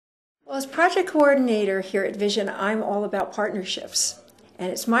Well, as project coordinator here at Vision, I'm all about partnerships. And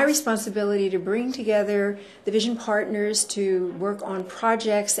it's my responsibility to bring together the Vision partners to work on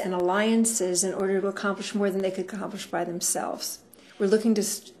projects and alliances in order to accomplish more than they could accomplish by themselves. We're looking to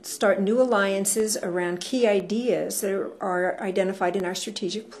start new alliances around key ideas that are identified in our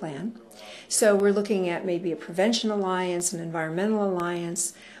strategic plan. So we're looking at maybe a prevention alliance, an environmental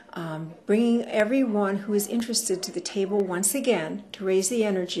alliance, bringing everyone who is interested to the table once again to raise the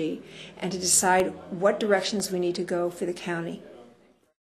energy and to decide what directions we need to go for the county.